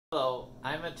Hello,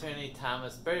 I'm attorney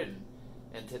Thomas Burton,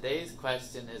 and today's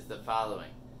question is the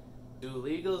following. Do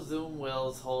LegalZoom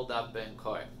wills hold up in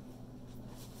court?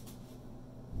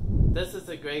 This is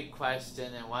a great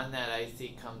question and one that I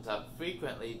see comes up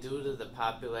frequently due to the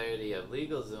popularity of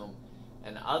LegalZoom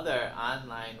and other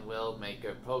online will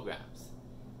maker programs.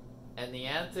 And the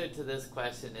answer to this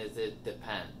question is it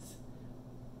depends.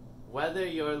 Whether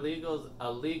your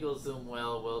LegalZoom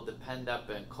will depend up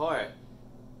in court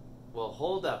will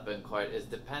hold up in court is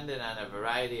dependent on a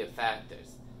variety of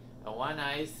factors. And one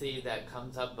I see that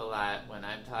comes up a lot when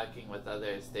I'm talking with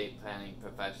other estate planning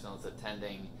professionals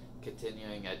attending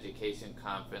continuing education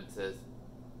conferences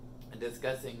and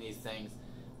discussing these things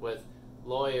with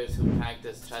lawyers who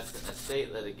practice trust and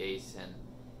estate litigation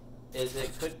is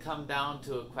it could come down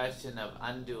to a question of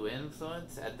undue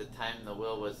influence at the time the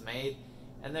will was made,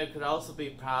 and there could also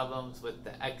be problems with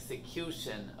the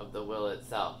execution of the will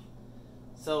itself.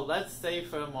 So let's say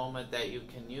for a moment that you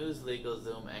can use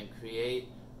LegalZoom and create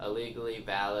a legally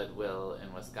valid will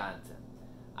in Wisconsin.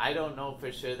 I don't know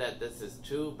for sure that this is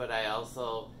true, but I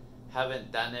also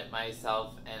haven't done it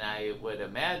myself, and I would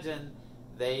imagine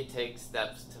they take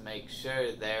steps to make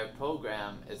sure their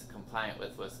program is compliant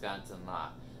with Wisconsin law.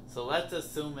 So let's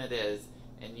assume it is,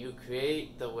 and you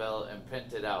create the will and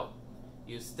print it out.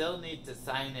 You still need to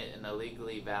sign it in a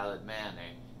legally valid manner.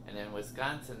 And in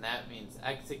Wisconsin, that means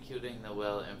executing the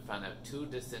will in front of two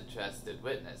disinterested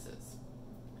witnesses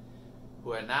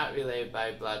who are not related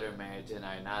by blood or marriage and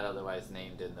are not otherwise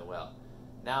named in the will.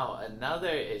 Now, another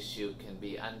issue can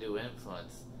be undue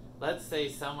influence. Let's say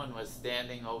someone was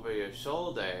standing over your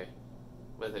shoulder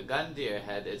with a gun to your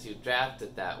head as you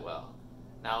drafted that will.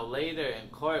 Now, later in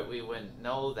court, we wouldn't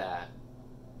know that.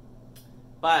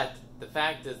 But the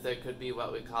fact is there could be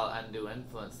what we call undue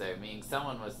influence there, meaning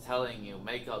someone was telling you,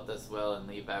 make out this will and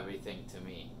leave everything to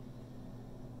me.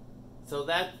 So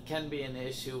that can be an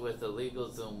issue with a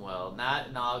LegalZoom will, not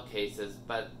in all cases,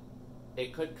 but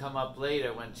it could come up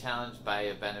later when challenged by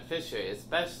a beneficiary,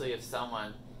 especially if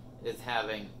someone is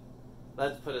having,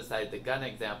 let's put aside the gun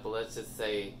example, let's just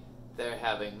say they're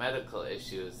having medical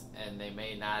issues and they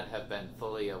may not have been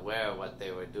fully aware of what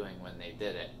they were doing when they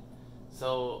did it.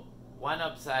 So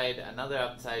another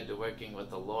upside to working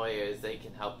with a lawyer is they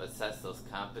can help assess those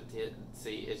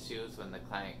competency issues when the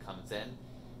client comes in,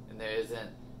 and there isn't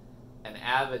an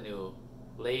avenue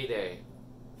later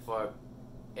for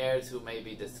heirs who may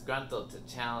be disgruntled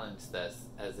to challenge this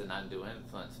as an undue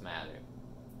influence matter.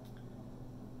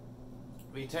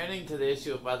 Returning to the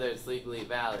issue of whether it's legally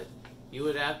valid, you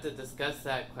would have to discuss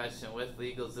that question with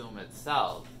LegalZoom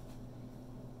itself.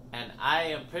 And I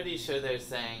am pretty sure they're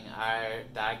saying our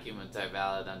documents are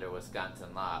valid under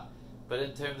Wisconsin law. But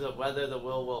in terms of whether the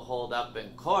will hold up in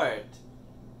court,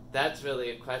 that's really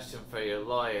a question for your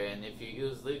lawyer. And if you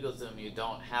use LegalZoom, you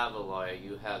don't have a lawyer.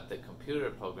 You have the computer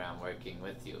program working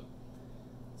with you.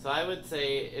 So I would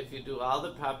say if you do all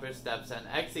the proper steps and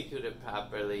execute it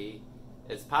properly,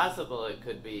 it's possible it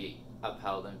could be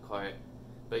upheld in court,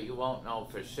 but you won't know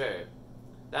for sure.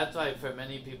 That's why for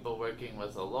many people working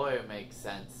with a lawyer makes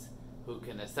sense, who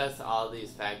can assess all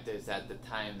these factors at the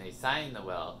time they sign the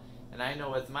will. And I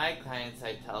know with my clients,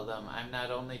 I tell them I'm not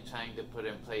only trying to put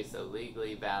in place a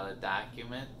legally valid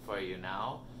document for you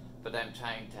now, but I'm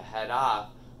trying to head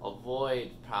off,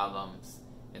 avoid problems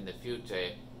in the future.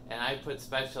 And I put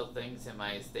special things in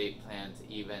my estate plans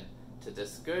even to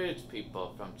discourage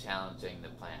people from challenging the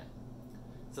plan.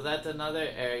 So that's another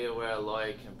area where a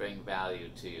lawyer can bring value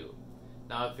to you.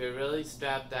 Now, if you're really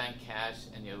strapped on cash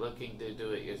and you're looking to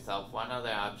do it yourself, one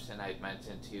other option I'd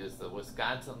mention to you is the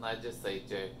Wisconsin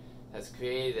legislature has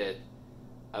created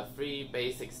a free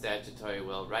basic statutory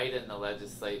will right in the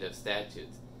legislative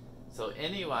statutes. So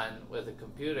anyone with a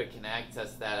computer can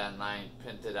access that online,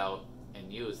 print it out,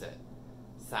 and use it.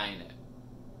 Sign it.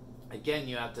 Again,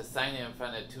 you have to sign it in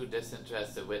front of two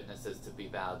disinterested witnesses to be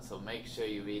valid, so make sure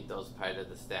you read those part of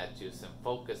the statutes and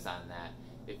focus on that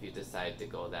if you decide to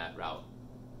go that route.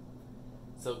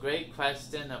 So great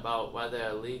question about whether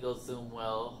a LegalZoom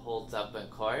will holds up in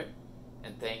court,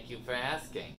 and thank you for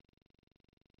asking.